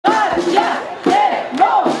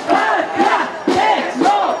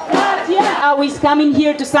Netanyahu is coming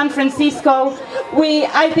here to San Francisco,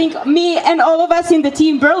 I think me and all of us in the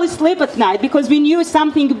team barely sleep at night because we knew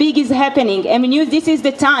something big is happening, and we knew this is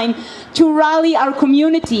the time to rally our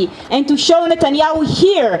community and to show Netanyahu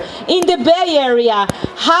here in the Bay Area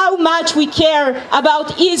how much we care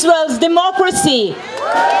about Israel's democracy.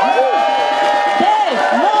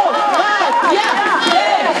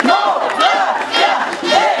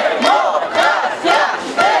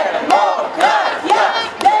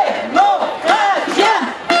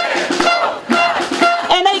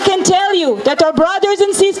 That our brothers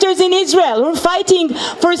and sisters in Israel who are fighting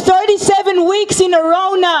for 37 weeks in a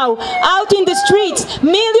row now, out in the streets,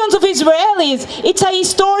 millions of Israelis, it's a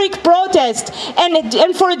historic protest.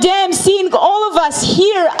 And for them, seeing all of us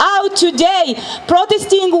here out today,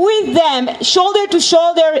 protesting with them, shoulder to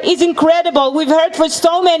shoulder, is incredible. We've heard from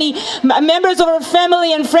so many members of our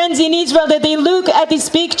family and friends in Israel that they look at these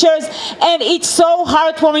pictures, and it's so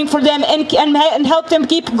heartwarming for them and help them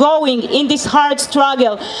keep going in this hard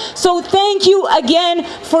struggle. So thank you again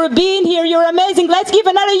for being here. You're amazing. Let's give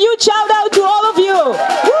another huge shout out to all of you. Woo!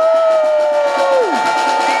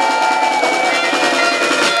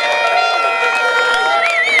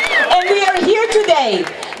 And we are here today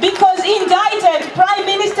because indicted Prime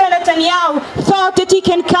Minister Netanyahu thought that he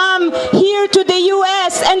can come here to the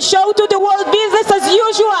US and show to the world business as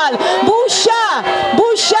usual. Busha,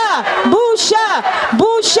 busha, busha,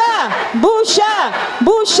 busha, busha,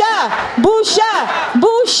 busha, busha,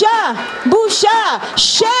 busha, busha.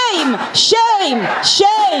 Shame, shame,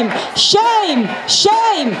 shame, shame,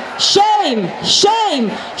 shame, shame, shame,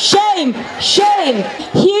 shame, shame.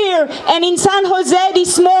 Here and in San Jose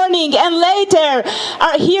this morning and later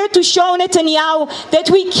are here to show Netanyahu that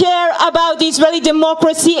we care about Israeli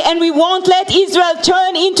democracy and we won't let Israel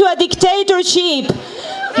turn into a dictatorship.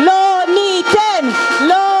 Lo niten,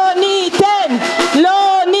 lo niten,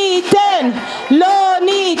 lo niten, lo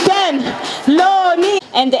niten, lo niten.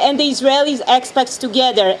 And the Israelis expats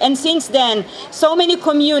together. And since then, so many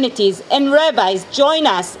communities and rabbis join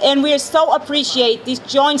us, and we so appreciate this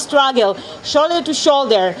joint struggle, shoulder to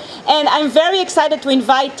shoulder. And I'm very excited to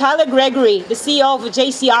invite Tyler Gregory, the CEO of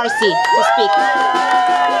JCRC, to speak.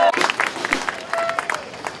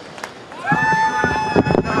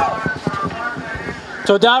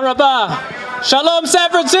 Toda Rabah. Shalom, San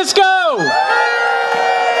Francisco!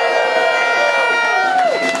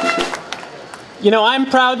 You know, I'm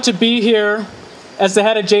proud to be here as the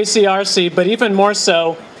head of JCRC, but even more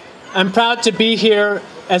so, I'm proud to be here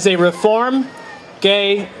as a Reform,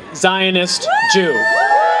 gay, Zionist Jew.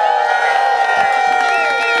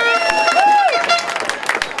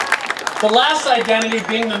 The last identity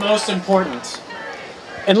being the most important.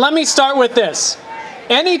 And let me start with this.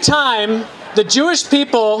 Anytime the Jewish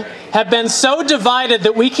people have been so divided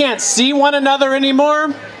that we can't see one another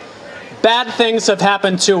anymore, bad things have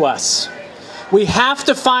happened to us. We have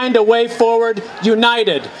to find a way forward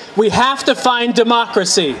united. We have to find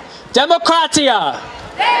democracy. Democratia!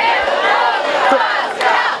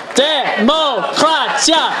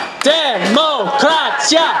 Democratia!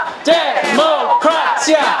 Democratia! Democratia!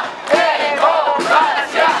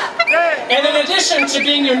 Democratia! And in addition to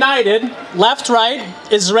being united, left, right,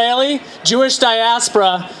 Israeli, Jewish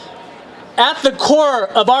diaspora, at the core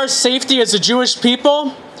of our safety as a Jewish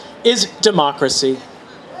people is democracy.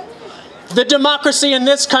 The democracy in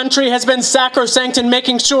this country has been sacrosanct in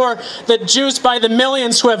making sure that Jews by the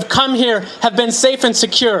millions who have come here have been safe and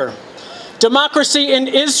secure. Democracy in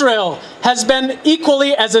Israel has been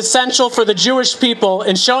equally as essential for the Jewish people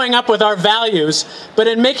in showing up with our values, but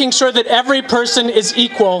in making sure that every person is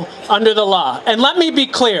equal under the law. And let me be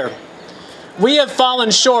clear, we have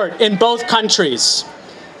fallen short in both countries.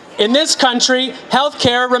 In this country, health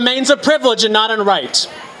care remains a privilege and not a right.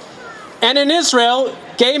 And in Israel,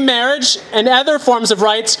 gay marriage and other forms of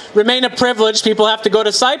rights remain a privilege. People have to go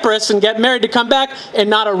to Cyprus and get married to come back, and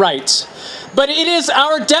not a right. But it is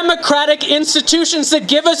our democratic institutions that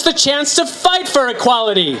give us the chance to fight for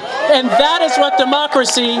equality. And that is what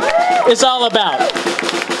democracy is all about.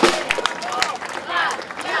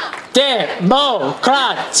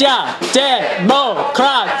 Democratia!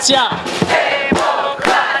 Democratia!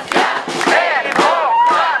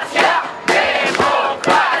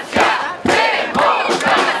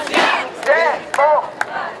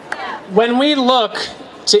 When we look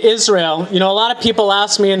to Israel, you know, a lot of people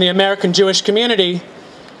ask me in the American Jewish community,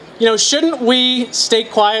 you know, shouldn't we stay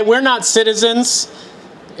quiet? We're not citizens,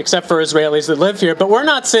 except for Israelis that live here, but we're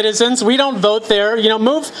not citizens. We don't vote there. You know,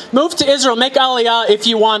 move to Israel, make Aliyah if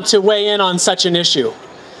you want to weigh in on such an issue.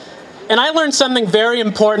 And I learned something very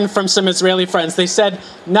important from some Israeli friends. They said,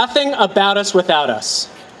 nothing about us without us.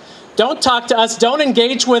 Don't talk to us. Don't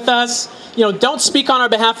engage with us. Don't speak on our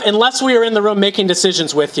behalf unless we are in the room making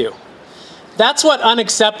decisions with you. That's what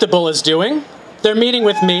unacceptable is doing. They're meeting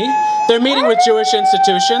with me. They're meeting with Jewish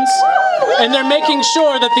institutions. And they're making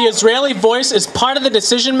sure that the Israeli voice is part of the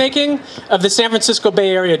decision-making of the San Francisco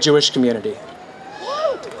Bay Area Jewish community.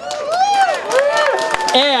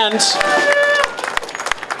 And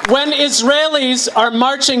when Israelis are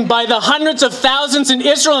marching by the hundreds of thousands in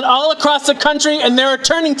Israel and all across the country, and they're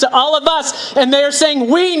turning to all of us, and they are saying,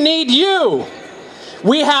 we need you,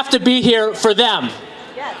 we have to be here for them.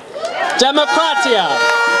 Democratia.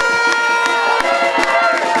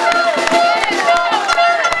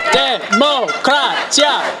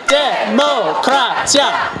 Democratia.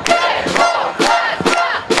 Democratia.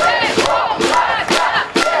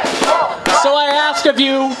 So I ask of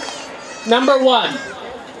you, number one,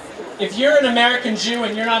 if you're an American Jew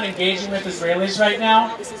and you're not engaging with Israelis right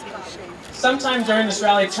now, sometime during this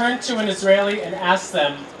rally, turn to an Israeli and ask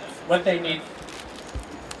them what they need.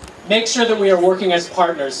 Make sure that we are working as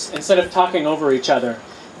partners instead of talking over each other.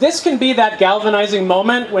 This can be that galvanizing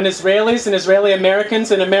moment when Israelis and Israeli Americans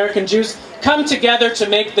and American Jews come together to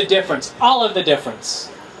make the difference, all of the difference.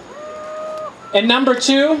 And number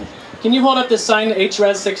two, can you hold up this sign,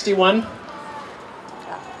 HRES 61?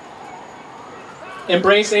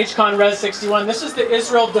 Embrace HCON Res 61. This is the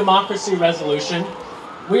Israel Democracy Resolution.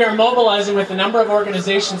 We are mobilizing with a number of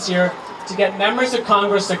organizations here to get members of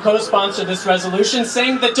Congress to co-sponsor this resolution,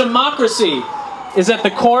 saying that democracy is at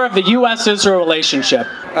the core of the U.S.-Israel relationship.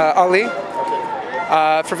 Ali.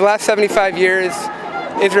 For the last 75 years,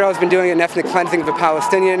 Israel has been doing an ethnic cleansing of the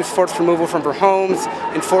Palestinians, forced removal from their homes,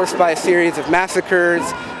 enforced by a series of massacres,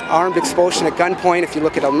 armed expulsion at gunpoint. If you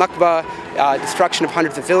look at Al-Nakba, destruction of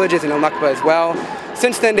hundreds of villages in Al-Nakba as well.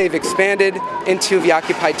 Since then, they've expanded into the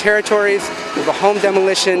occupied territories with the home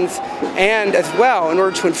demolitions, and as well, in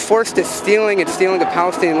order to enforce this stealing of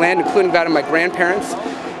Palestinian land, including that of my grandparents,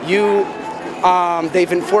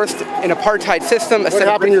 they've enforced an apartheid system. What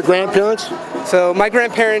happened to your grandparents? So my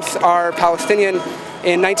grandparents are Palestinian.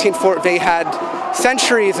 In 1940, they had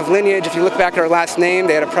centuries of lineage. If you look back at our last name,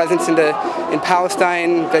 they had a presence in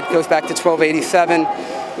Palestine that goes back to 1287.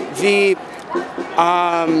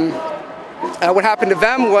 What happened to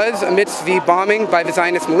them was, amidst the bombing by the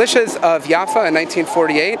Zionist militias of Jaffa in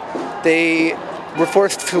 1948, they were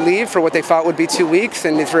forced to leave for what they thought would be 2 weeks,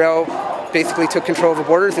 and Israel basically took control of the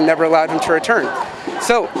borders and never allowed them to return.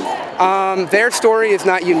 So their story is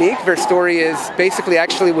not unique. Their story is basically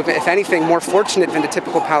actually, if anything, more fortunate than the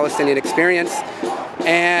typical Palestinian experience.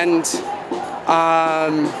 And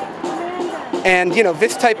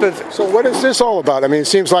this type of... So what is this all about? I mean, it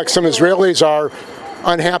seems like some Israelis are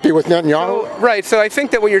unhappy with Netanyahu. Right, so I think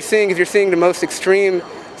that what you're seeing is you're seeing the most extreme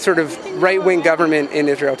sort of right-wing government in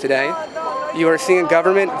Israel today. You are seeing a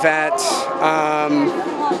government that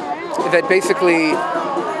basically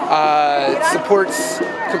supports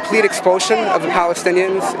complete expulsion of the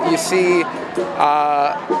Palestinians. You see,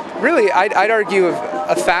 really, I'd argue,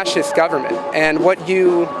 a fascist government. And what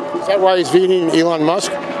you... Is that why he's meeting Elon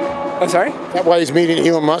Musk? I'm sorry? Is that why he's meeting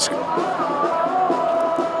Elon Musk?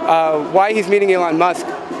 Why he's meeting Elon Musk,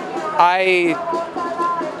 I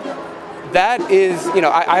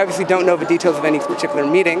obviously don't know the details of any particular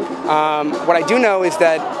meeting. What I do know is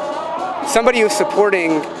that somebody who's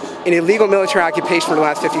supporting an illegal military occupation for the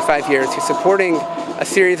last 55 years, who's supporting a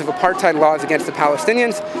series of apartheid laws against the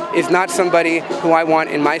Palestinians, is not somebody who I want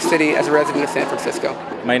in my city as a resident of San Francisco.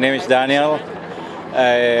 My name is Daniel.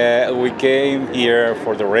 We came here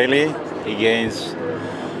for the rally against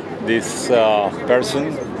this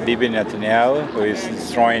person, Bibi Netanyahu, who is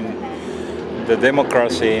destroying the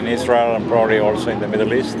democracy in Israel and probably also in the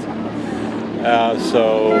Middle East.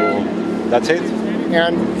 So that's it.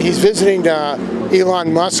 And he's visiting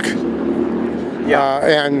Elon Musk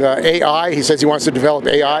and AI. He says he wants to develop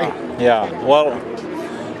AI. Yeah, well,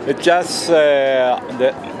 it just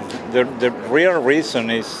the real reason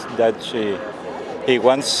is that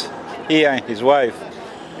he and his wife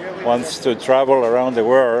wants to travel around the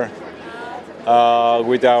world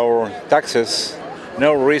with our taxes.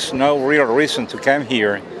 No real reason to come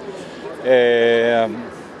here.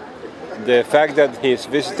 The fact that he's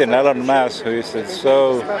visiting Elon Musk, who is a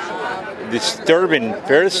so disturbing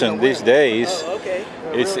person these days,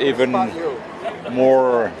 is even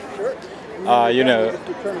more,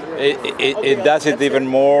 it does it even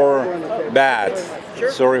more bad.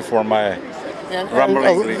 Sorry for my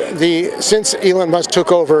rumbling. Since Elon Musk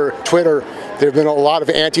took over Twitter, there have been a lot of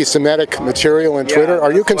anti-Semitic material in Twitter.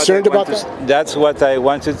 Are you concerned about that? That's what I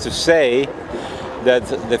wanted to say, that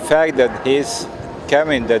the fact that he's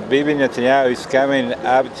coming, that Bibi Netanyahu is coming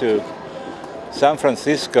up to San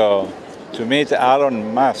Francisco to meet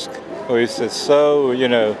Elon Musk, who is so, you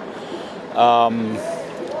know,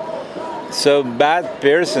 so bad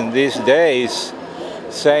person these days,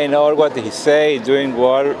 saying all what he says, doing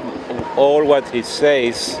all what he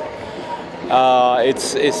says.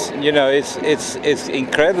 It's you know, it's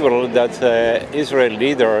incredible that Israel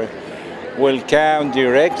leader will come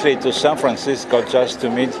directly to San Francisco just to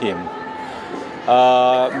meet him.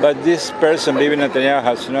 But this person, Bibi Netanyahu,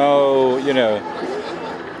 has no, you know,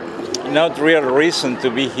 not real reason to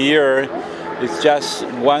be here. It's just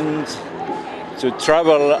want to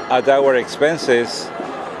travel at our expenses,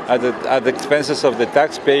 at the expenses of the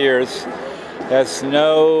taxpayers. Has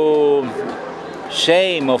no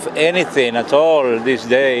shame of anything at all these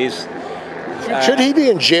days. Should he be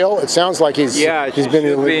in jail? It sounds like he's been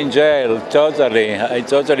should be in jail. Totally, I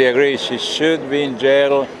totally agree. She should be in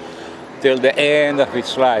jail till the end of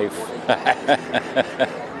his life.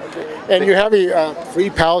 And you have a Free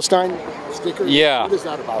Palestine sticker? Yeah. What is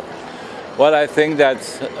that about? Well, I think that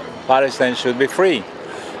Palestine should be free.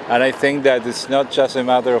 And I think that it's not just a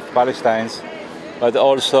matter of Palestinians, but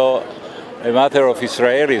also a matter of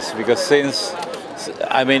Israelis, because since,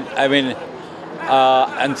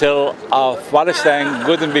 until Palestine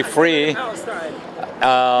wouldn't be free,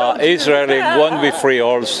 Israel won't be free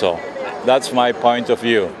also. That's my point of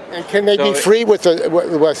view. And can they be free with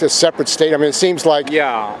a separate state? I mean, it seems like...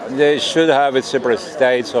 Yeah, they should have a separate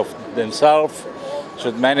states of themselves,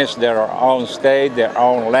 should manage their own state, their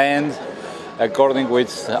own land, according to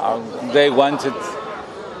which they wanted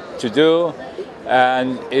to do.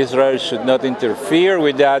 And Israel should not interfere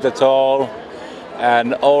with that at all.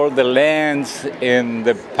 And all the lands in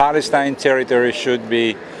the Palestine territory should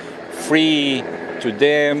be free to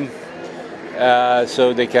them,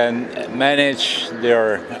 so they can manage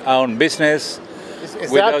their own business.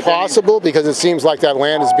 Is that possible? Because it seems like that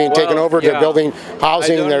land is being taken over. They're building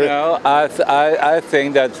housing. I don't know. I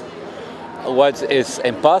think that what is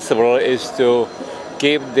impossible is to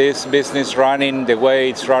keep this business running the way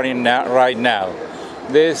it's running right now.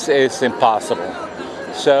 This is impossible.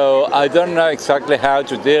 So I don't know exactly how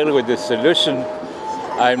to deal with the solution.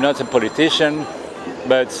 I'm not a politician,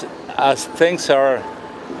 but as things are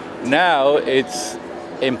now, it's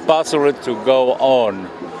impossible to go on.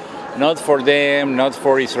 Not for them, not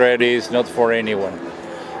for Israelis, not for anyone.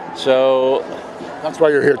 So that's why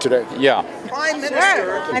you're here today. Yeah. Prime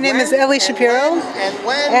Minister, my name is Ellie Shapiro,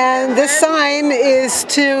 and this sign is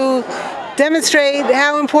to demonstrate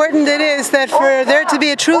how important it is that for there to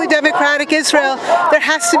be a truly democratic Israel, there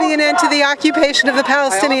has to be an end to the occupation of the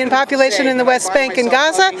Palestinian population in the West Bank and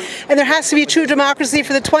Gaza, and there has to be true democracy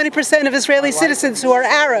for the 20% of Israeli citizens who are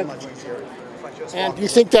Arab. And do you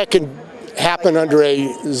think that can happen under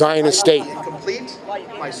a Zionist state?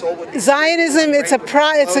 Zionism, it's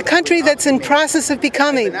a country that's in process of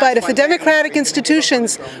becoming, but if the democratic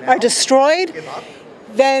institutions are destroyed,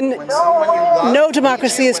 then no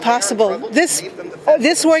democracy is possible. This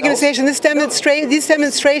organization, these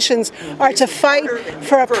demonstrations are to fight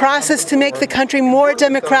for a process to make the country more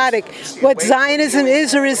democratic. What Zionism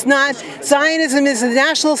is or is not, Zionism is the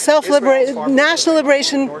national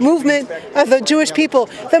liberation movement of the Jewish people.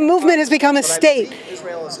 The movement has become a state.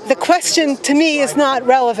 The question to me is not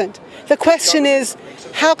relevant. The question is,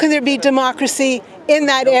 how can there be democracy in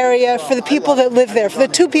that area for the people that live there, for the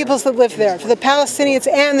two peoples that live there, for the Palestinians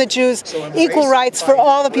and the Jews, equal rights for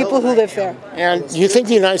all the people who live there. And do you think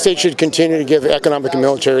the United States should continue to give economic and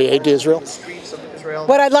military aid to Israel?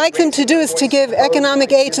 What I'd like them to do is to give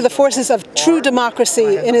economic aid to the forces of true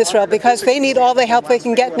democracy in Israel, because they need all the help they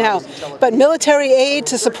can get now. But military aid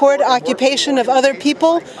to support occupation of other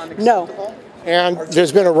people, no. And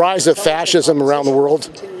there's been a rise of fascism around the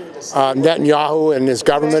world. Netanyahu and his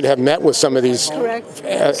government have met with some of these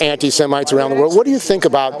anti-Semites around the world. What do you think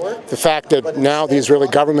about the fact that now the Israeli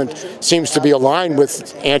government seems to be aligned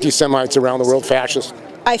with anti-Semites around the world, fascists?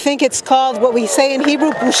 I think it's called what we say in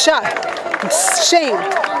Hebrew, busha, shame,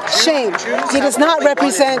 shame. He does not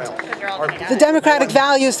represent the democratic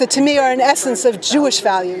values that to me are an essence of Jewish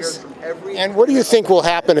values. And what do you think will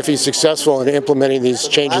happen if he's successful in implementing these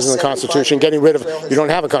changes in the Constitution, getting rid of, you don't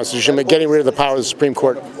have a Constitution, but getting rid of the power of the Supreme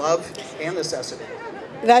Court?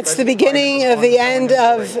 That's the beginning of the end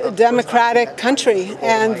of a democratic country.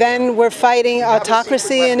 And then we're fighting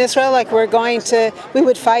autocracy in Israel like we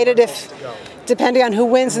would fight it if, depending on who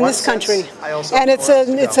wins in this country. And it's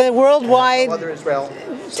a worldwide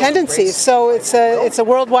tendency, so it's a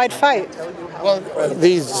worldwide fight. Well,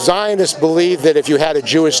 the Zionists believe that if you had a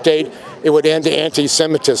Jewish state, it would end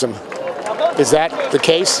anti-Semitism. Is that the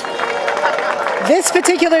case? This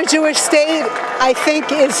particular Jewish state, I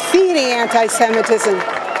think, is feeding anti-Semitism,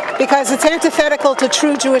 because it's antithetical to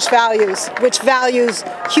true Jewish values, which values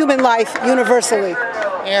human life universally.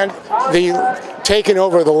 And the taking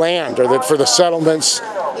over the land, or for the settlements,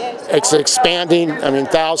 it's expanding. I mean,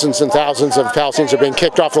 thousands and thousands of Palestinians are being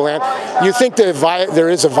kicked off the land. You think there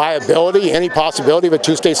is a viability, any possibility of a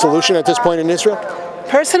two-state solution at this point in Israel?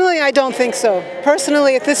 Personally, I don't think so.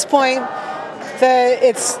 Personally, at this point,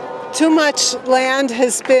 it's too much land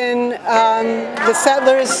has been, the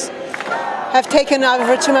settlers have taken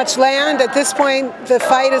over too much land. At this point, the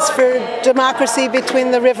fight is for democracy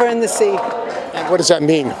between the river and the sea. And what does that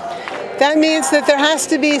mean? That means that there has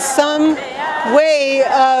to be some way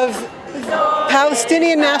of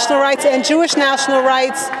Palestinian national rights and Jewish national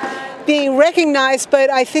rights being recognized, but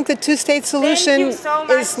I think the two-state solution is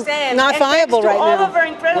not viable right now.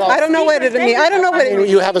 Well, I don't know what it means. I don't know what it means.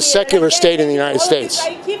 You have a secular state in the United States.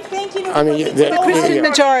 I mean, the Christian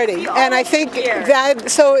majority, and I think that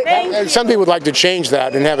And some people would like to change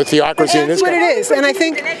that and have a theocracy in this country. That's what it is, and I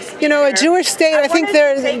think, you know, a Jewish state. I think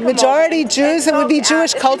there's majority Jews that would be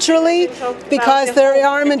Jewish culturally because there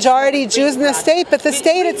are majority Jews in the state. But the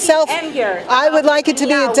state itself, I would like it to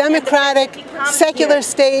be a democratic, secular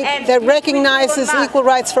state that recognizes equal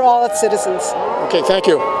rights for all its citizens. Okay, thank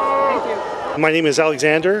you. My name is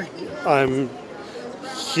Alexander. I'm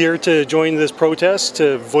here to join this protest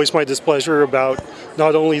to voice my displeasure about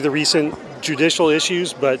not only the recent judicial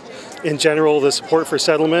issues, but in general the support for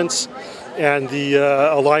settlements and the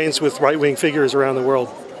alliance with right-wing figures around the world.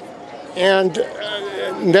 And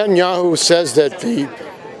Netanyahu says that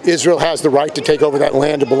Israel has the right to take over that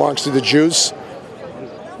land that belongs to the Jews.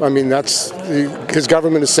 I mean, his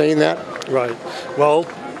government is saying that? Right. Well,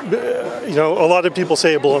 you know, a lot of people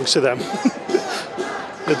say it belongs to them.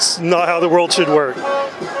 It's not how the world should work.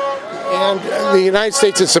 And the United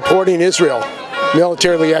States is supporting Israel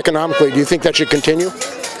militarily, economically. Do you think that should continue?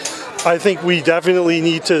 I think we definitely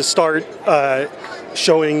need to start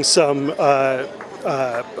showing some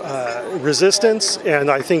resistance, and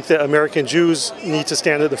I think that American Jews need to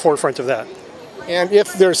stand at the forefront of that. And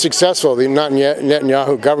if they're successful, the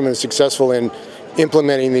Netanyahu government is successful in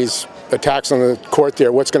implementing these attacks on the court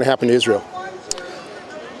there, what's going to happen to Israel?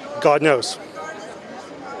 God knows.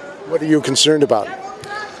 What are you concerned about?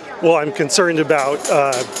 Well, I'm concerned about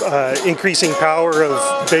increasing power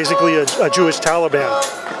of basically a Jewish Taliban.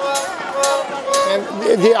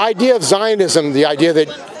 And the idea of Zionism, the idea that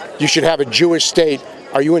you should have a Jewish state,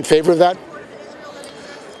 are you in favor of that?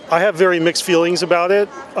 I have very mixed feelings about it.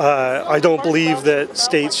 I don't believe that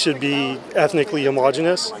states should be ethnically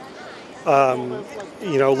homogenous.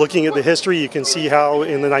 You know, looking at the history, you can see how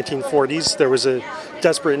in the 1940s there was a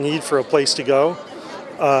desperate need for a place to go.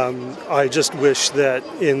 I just wish that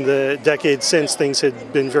in the decades since things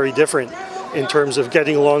had been very different in terms of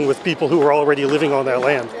getting along with people who were already living on that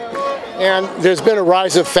land. And there's been a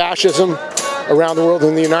rise of fascism around the world,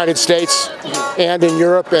 in the United States and in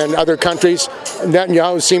Europe and other countries.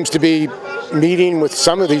 Netanyahu seems to be meeting with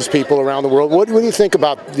some of these people around the world. What do you think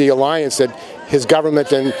about the alliance that his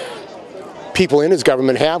government and people in his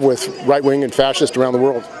government have with right-wing and fascists around the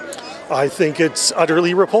world? I think it's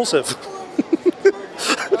utterly repulsive.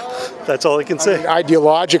 That's all I can say. I mean,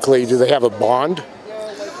 ideologically, do they have a bond?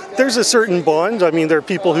 There's a certain bond. I mean, there are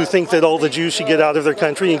people who think that all the Jews should get out of their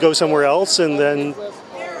country and go somewhere else, and then,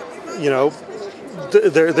 you know,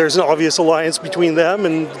 there's an obvious alliance between them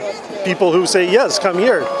and people who say, yes, come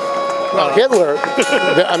here. Well, Hitler,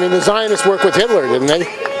 I mean, the Zionists worked with Hitler, didn't they?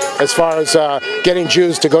 As far as getting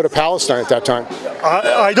Jews to go to Palestine at that time.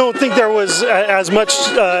 I don't think there was as much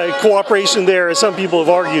cooperation there as some people have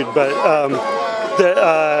argued, but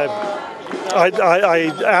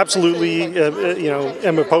I absolutely, you know,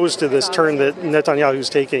 am opposed to this turn that Netanyahu's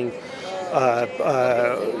taking,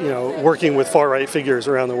 you know, working with far-right figures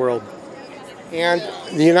around the world. And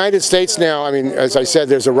the United States now, I mean, as I said,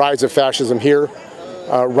 there's a rise of fascism here.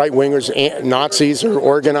 Right-wingers, Nazis are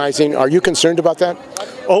organizing. Are you concerned about that?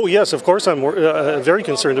 Oh, yes, of course I'm very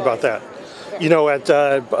concerned about that. You know, at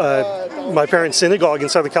my parents' synagogue in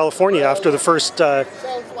Southern California, after the first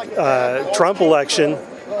Trump election,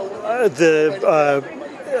 the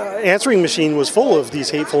answering machine was full of these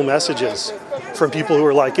hateful messages from people who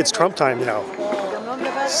were like, it's Trump time now.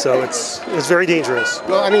 So it's very dangerous.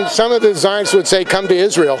 Well, I mean, some of the Zionists would say, come to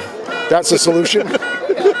Israel. That's the solution.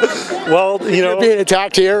 Well, you know, you're being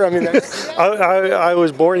attacked here. I mean, I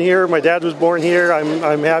was born here. My dad was born here.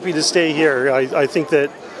 I'm happy to stay here. I think that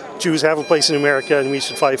Jews have a place in America, and we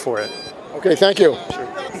should fight for it. Okay, thank you. Sure.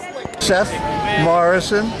 Seth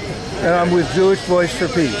Morrison, and I'm with Jewish Voice for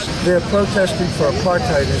Peace. They're protesting for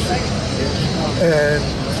apartheidism, and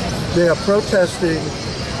they are protesting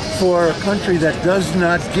for a country that does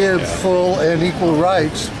not give full and equal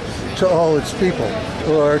rights to all its people.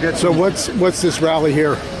 So what's this rally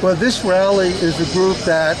here? Well, this rally is a group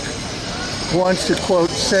that wants to, quote,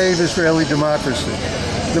 save Israeli democracy.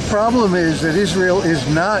 The problem is that Israel is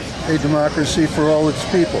not a democracy for all its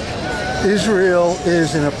people. Israel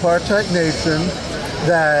is an apartheid nation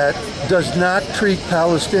that does not treat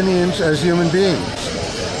Palestinians as human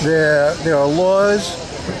beings. There are laws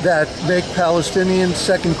that make Palestinians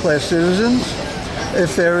second-class citizens.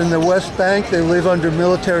 If they're in the West Bank, they live under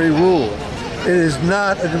military rule. It is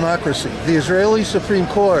not a democracy. The Israeli Supreme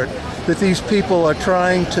Court that these people are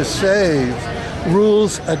trying to save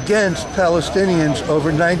rules against Palestinians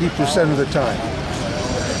over 90% of the time.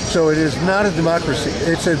 So it is not a democracy.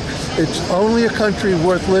 It's only a country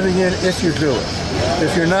worth living in if you're Jewish.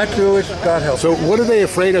 If you're not Jewish, God help you. So what are they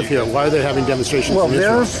afraid of here? Why are they having demonstrations in Israel? Well,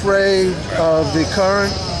 they're afraid of the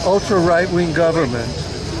current ultra-right-wing government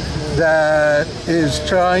that is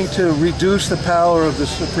trying to reduce the power of the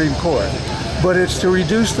Supreme Court. But it's to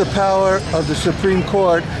reduce the power of the Supreme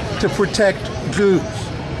Court to protect Jews.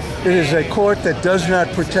 It is a court that does not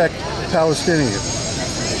protect Palestinians.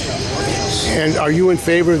 And are you in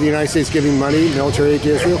favor of the United States giving money, military aid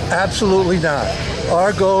to Israel? Absolutely not.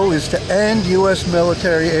 Our goal is to end U.S.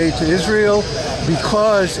 military aid to Israel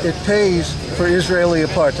because it pays for Israeli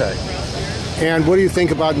apartheid. And what do you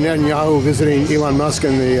think about Netanyahu visiting Elon Musk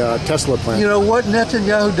and the Tesla plant? You know, what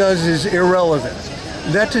Netanyahu does is irrelevant.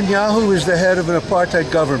 Netanyahu is the head of an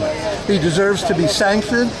apartheid government. He deserves to be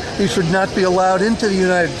sanctioned. He should not be allowed into the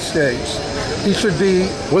United States. He should be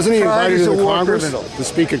Wasn't he tried invited as to a the war Congress, criminal. to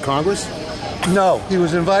speak at Congress? No, he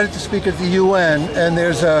was invited to speak at the UN, and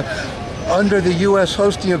under the U.S.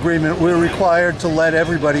 hosting agreement, we're required to let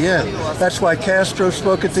everybody in. That's why Castro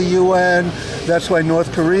spoke at the UN. That's why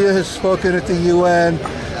North Korea has spoken at the UN.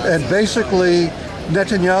 And basically,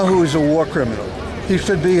 Netanyahu is a war criminal. He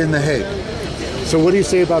should be in The Hague. So what do you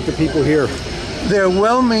say about the people here? They're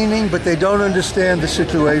well-meaning, but they don't understand the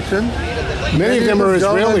situation. Many of them are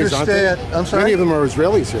Israelis, aren't they? I'm sorry? Many of them are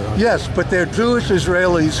Israelis here. Yes, but they're Jewish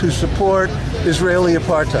Israelis who support Israeli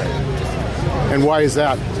apartheid. And why is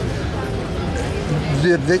that?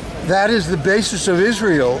 That is the basis of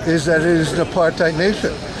Israel, is that it is an apartheid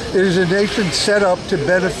nation. It is a nation set up to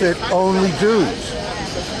benefit only Jews,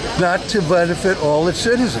 not to benefit all its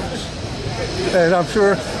citizens. And I'm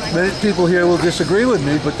sure many people here will disagree with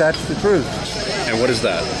me, but that's the truth. And what is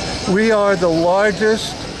that? We are the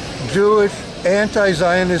largest Jewish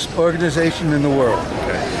anti-Zionist organization in the world.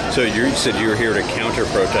 Okay. So you said you're here to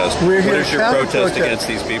counter-protest. We're here what is your protest against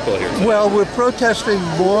these people here today? Well, we're protesting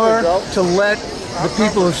more to let the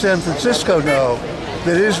people of San Francisco know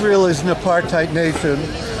that Israel is an apartheid nation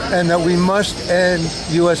and that we must end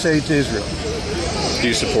U.S. aid to Israel. Do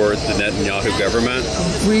you support the Netanyahu government?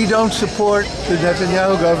 We don't support the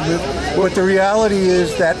Netanyahu government, but the reality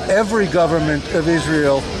is that every government of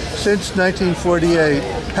Israel since 1948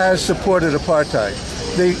 has supported apartheid.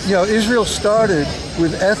 Israel started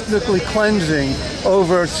with ethnically cleansing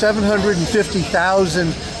over 750,000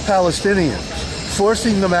 Palestinians,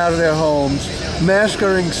 forcing them out of their homes,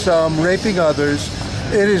 massacring some, raping others.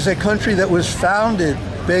 It is a country that was founded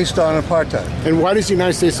based on apartheid. And why does the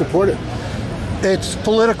United States support it? It's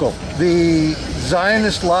political. The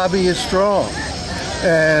Zionist lobby is strong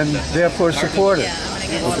and therefore support it.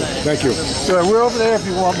 Okay. Thank you. So we're over there if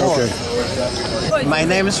you want more. Okay. My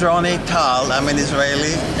name is Ronnie Tal. I'm an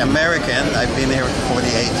Israeli American. I've been here for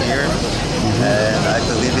 48 years. And I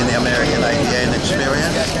believe in the American idea and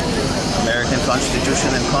experience, American constitution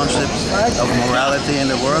and concepts of morality in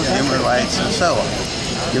the world, human rights, and so on.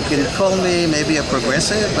 You can call me maybe a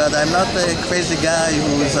progressive, but I'm not a crazy guy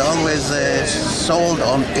who is always sold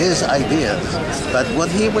on his ideas. But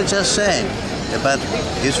what he was just saying about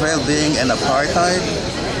Israel being an apartheid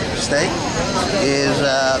state is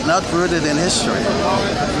not rooted in history.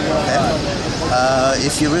 Okay?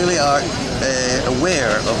 If you really are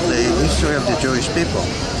aware of the history of the Jewish people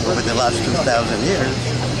over the last 2,000 years.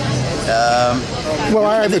 Well,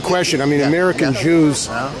 I have a question. I mean, American Jews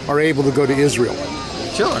are able to go to Israel.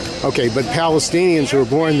 Sure. Okay, but Palestinians who are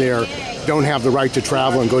born there don't have the right to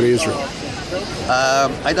travel and go to Israel.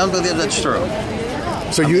 I don't believe that's true.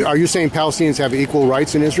 So are you saying Palestinians have equal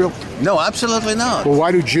rights in Israel? No, absolutely not. Well,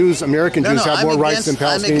 why do American Jews have more rights than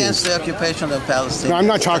Palestinians? I'm against the occupation of Palestine. No, I'm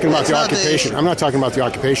not talking about the occupation. I'm not talking about the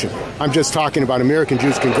occupation. I'm just talking about American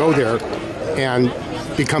Jews can go there and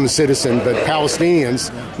become a citizen, but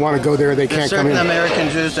Palestinians want to go there, they can't come in. Certain American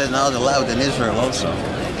Jews are not allowed in Israel also,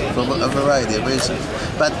 for a variety of reasons.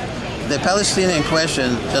 But the Palestinian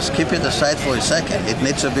question, just keep it aside for a second. It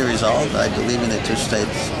needs to be resolved. I believe in a two-state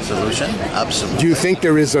solution, absolutely. Do you think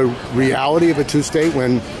there is a reality of a two-state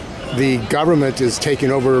when the government is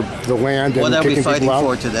taking over the land and kicking people out?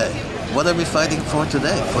 What are we fighting for today? What are we fighting for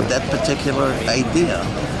today? For that particular idea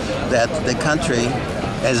that the country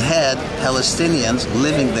has had Palestinians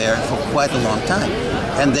living there for quite a long time.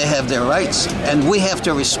 And they have their rights. And we have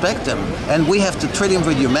to respect them. And we have to treat them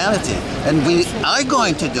with humanity. And we are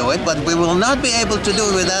going to do it, but we will not be able to do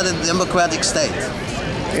it without a democratic state.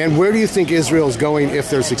 And where do you think Israel is going if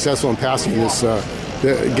they're successful in passing this,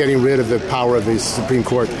 getting rid of the power of the Supreme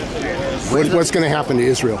Court? What's going to happen to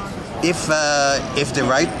Israel? If the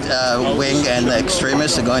right wing and the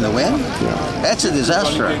extremists are going to win, that's a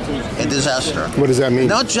disaster. A disaster. What does that mean?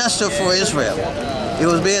 Not just for Israel. It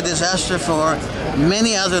will be a disaster for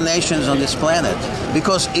many other nations on this planet.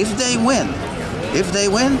 Because if they win,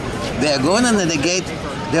 they are going to negate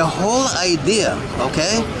the whole idea,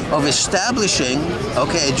 okay, of establishing,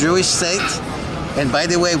 okay, a Jewish state. And by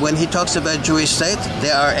the way, when he talks about Jewish state,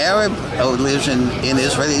 there are Arab who lives in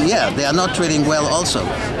Israel. Yeah, they are not treating well also.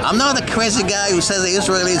 I'm not a crazy guy who says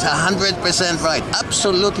Israel is 100% right.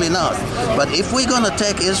 Absolutely not. But if we're going to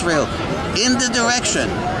take Israel in the direction,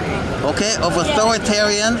 okay, of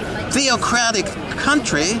authoritarian, theocratic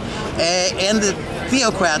country, and the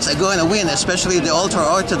theocrats are going to win, especially the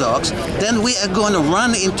ultra-Orthodox, then we are going to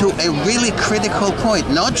run into a really critical point,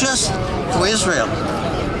 not just for Israel,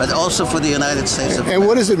 but also for the United States of America. And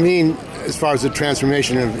what does it mean as far as the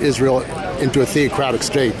transformation of Israel into a theocratic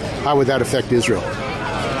state? How would that affect Israel?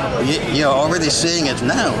 You're already seeing it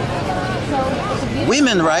now.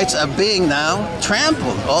 Women's rights are being now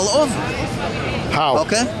trampled all over. How?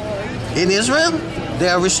 Okay? In Israel,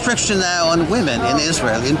 there are restrictions now on women in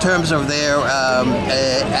Israel in terms of their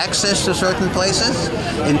access to certain places,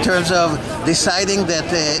 in terms of deciding that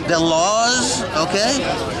the laws, okay,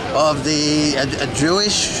 of the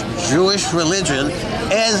Jewish religion,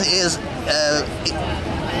 as is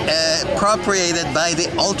appropriated by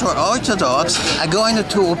the ultra-Orthodox, are going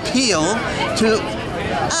to appeal to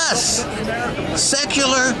us,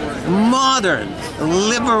 secular, modern,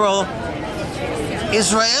 liberal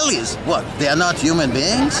Israelis. What? They are not human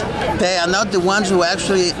beings? They are not the ones who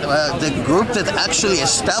actually, the group that actually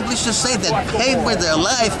established the state, that paid with their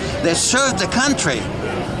life, they served the country.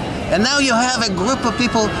 And now you have a group of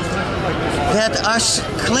people that are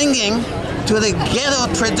clinging to the ghetto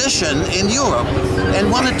tradition in Europe and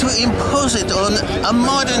wanted to impose it on a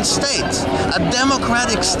modern state, a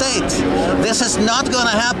democratic state. This is not going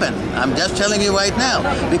to happen. I'm just telling you right now,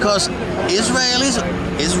 because Israelis,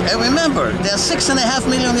 remember, there are 6.5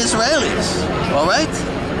 million Israelis, all right?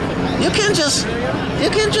 You can't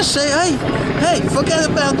just say, hey, forget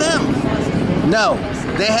about them. No,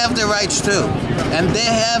 they have the rights too. And they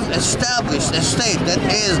have established a state that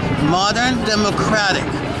is modern, democratic,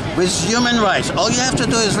 with human rights. All you have to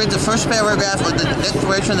do is read the first paragraph of the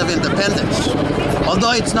Declaration of Independence.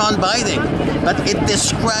 Although it's non-binding, but it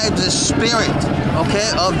describes the spirit,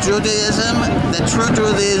 okay, of Judaism, the true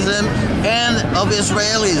Judaism, and of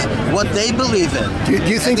Israelis, what they believe in.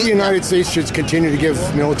 Do you think the United States should continue to give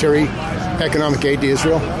military economic aid to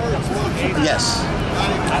Israel? Yes.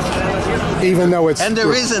 Even though it's... And the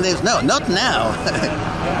reason is, no, not now.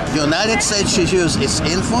 The United States should use its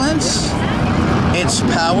influence, its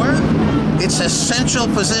power, its essential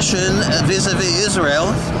position vis-a-vis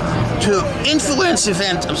Israel to influence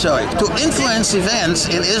events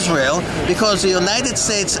in Israel, because the United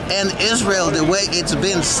States and Israel, the way it's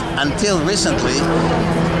been until recently,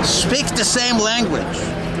 speak the same language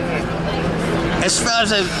as far as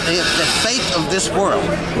the fate of this world,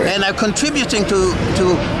 and are contributing to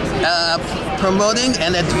promoting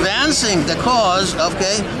and advancing the cause,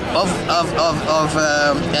 okay, of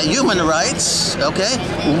human rights, okay,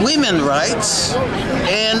 women's rights,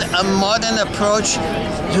 and a modern approach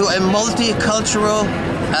to a multicultural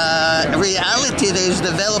reality that is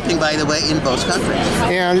developing, by the way, in both countries.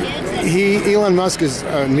 And Elon Musk is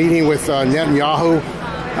meeting with Netanyahu.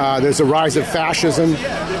 There's a rise of fascism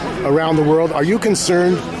around the world. Are you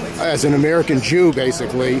concerned, as an American Jew,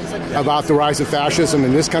 basically, about the rise of fascism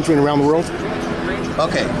in this country and around the world?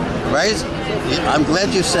 Okay, rise. I'm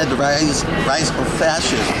glad you said rise of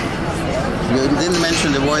fascism. You didn't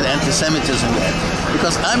mention the word anti-Semitism yet,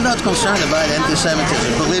 because I'm not concerned about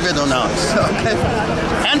anti-Semitism, believe it or not. Okay,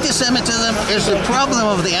 anti-Semitism is the problem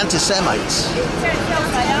of the anti-Semites.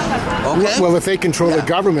 Okay. Well, if they control the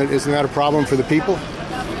government, isn't that a problem for the people?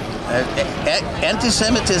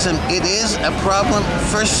 Anti-Semitism, it is a problem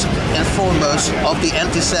first and foremost of the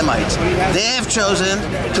anti-Semites. They have chosen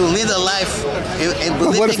to lead a life in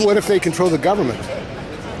believing... What if they control the government?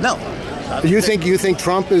 No. You think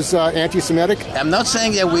Trump is anti-Semitic? I'm not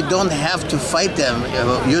saying that we don't have to fight them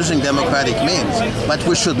using democratic means, but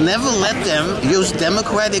we should never let them use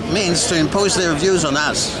democratic means to impose their views on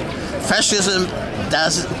us. Fascism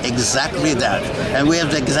does exactly that, and we have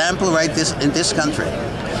the example right in this country.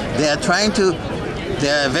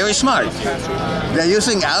 They're very smart. They're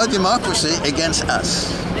using our democracy against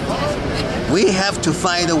us. We have to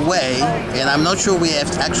find a way, and I'm not sure we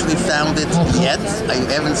have actually found it yet. I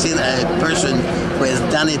haven't seen a person who has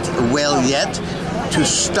done it well yet, to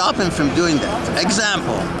stop him from doing that.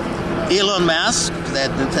 Example, Elon Musk,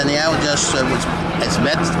 that Netanyahu just has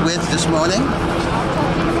met with this morning.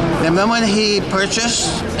 The moment he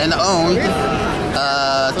purchased and owned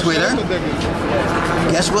Twitter,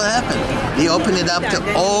 guess what happened? He opened it up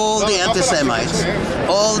to all the anti-Semites,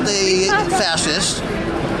 all the fascists,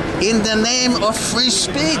 in the name of free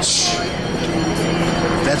speech.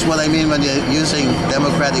 That's what I mean when you're using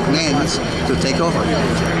democratic means to take over.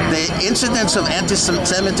 The incidence of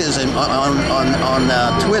anti-Semitism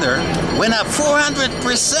on Twitter went up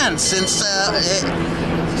 400% since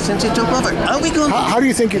he took over. Are we going? How do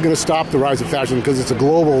you think you're going to stop the rise of fascism? Because it's a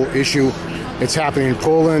global issue. It's happening in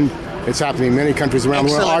Poland. It's happening in many countries around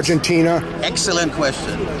the world. Argentina. Excellent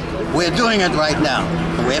question. We're doing it right now.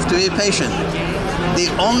 We have to be patient. The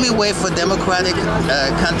only way for a democratic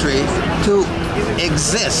country to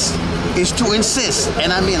exist is to insist,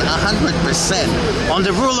 and I mean 100%, on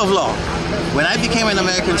the rule of law. When I became an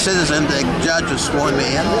American citizen, the judge who sworn me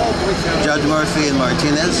in, Judge Murphy in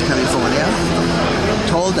Martinez, California,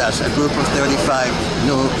 told us, a group of 35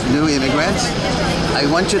 new immigrants, I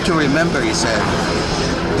want you to remember, he said,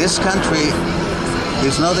 this country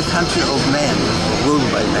is not a country of men, ruled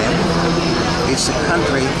by men. It's a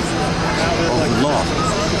country of law.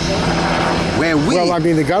 Where we... Well, I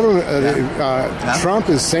mean, the government, Trump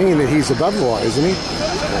is saying that he's above the law, isn't he?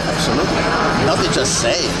 Absolutely. Not to just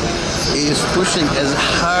say it. He is pushing as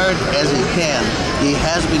hard as he can. He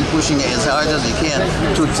has been pushing as hard as he can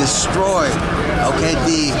to destroy, okay,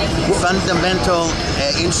 the fundamental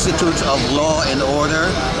institutes of law and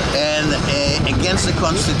order and against the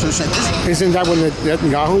Constitution. Isn't that what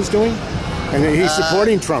Netanyahu is doing? And he's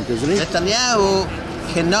supporting Trump, isn't he? Netanyahu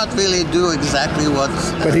cannot really do exactly what...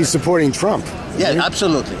 But he's supporting Trump. Yeah,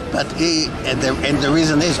 absolutely. But and the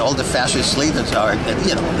reason is all the fascist leaders are,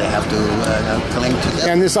 they have to cling together.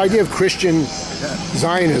 And this idea of Christian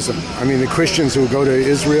Zionism, I mean, the Christians who go to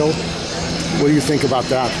Israel, what do you think about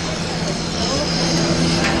that?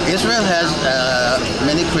 Israel has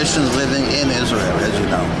many Christians living in Israel, as you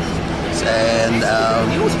know. And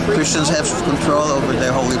Christians have control over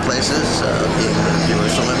their holy places in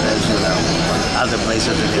Jerusalem, as you know, other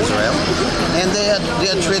places in Israel, and they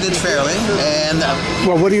are treated fairly. And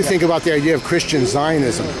well, what do you think about the idea of Christian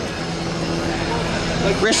Zionism?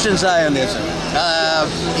 Christian Zionism.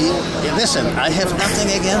 Listen, I have nothing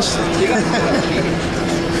against it.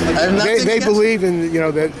 They believe in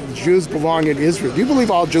that Jews belong in Israel. Do you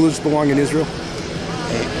believe all Jews belong in Israel?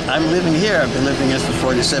 I'm living here. I've been living here for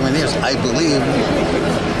 47 years. I believe,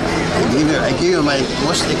 I give you my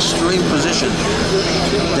most extreme position,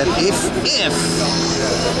 that if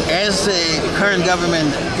as the current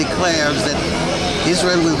government declares that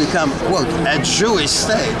Israel will become, quote, a Jewish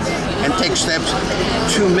state, and take steps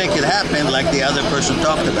to make it happen, like the other person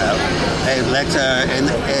talked about, like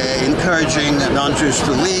encouraging non-Jews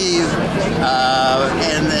to leave,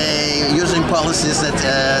 and using policies that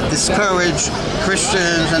discourage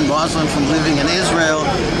Christians and Muslims from living in Israel.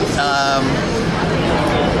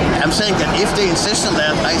 I'm saying that if they insist on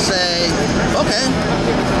that, I say, okay,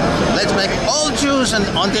 let's make all Jews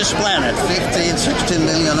on this planet, 15, 16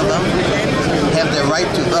 million of them, have the right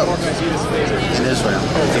to vote in Israel.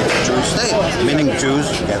 It's a Jewish state, meaning Jews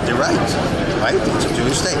have the right? It's a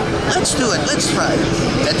Jewish state. Let's do it. Let's try it.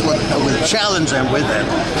 That's what I will challenge them with that.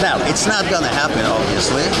 Now, it's not going to happen,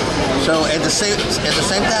 obviously. So at the same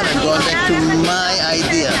time, I'm going back to my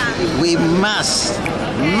idea. We must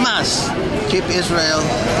keep Israel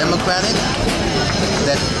democratic,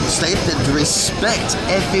 that state that respects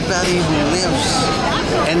everybody who lives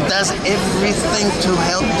and does everything to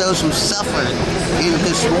help those who suffer in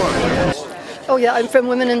this war. Oh yeah, I'm from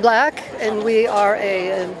Women in Black, and we are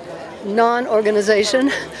a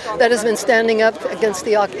non-organization that has been standing up against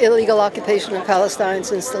the illegal occupation of Palestine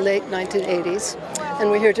since the late 1980s. And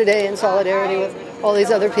we're here today in solidarity with all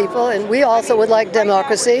these other people. And we also would like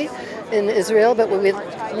democracy in Israel, but we would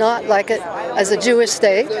not like it as a Jewish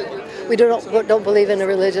state. We don't believe in a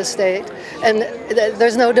religious state. And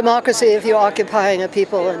there's no democracy if you're occupying a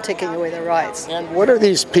people and taking away their rights. And what are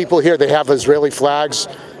these people here? They have Israeli flags.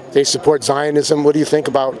 They support Zionism. What do you think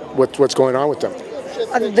about what's going on with them?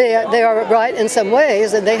 They are right in some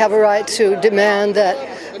ways, and they have a right to demand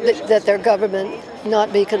that their government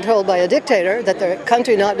not be controlled by a dictator, that their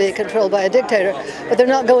country not be controlled by a dictator, but they're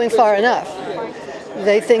not going far enough.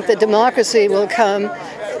 They think that democracy will come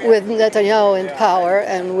with Netanyahu in power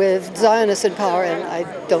and with Zionists in power, and I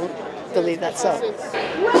don't believe that's so.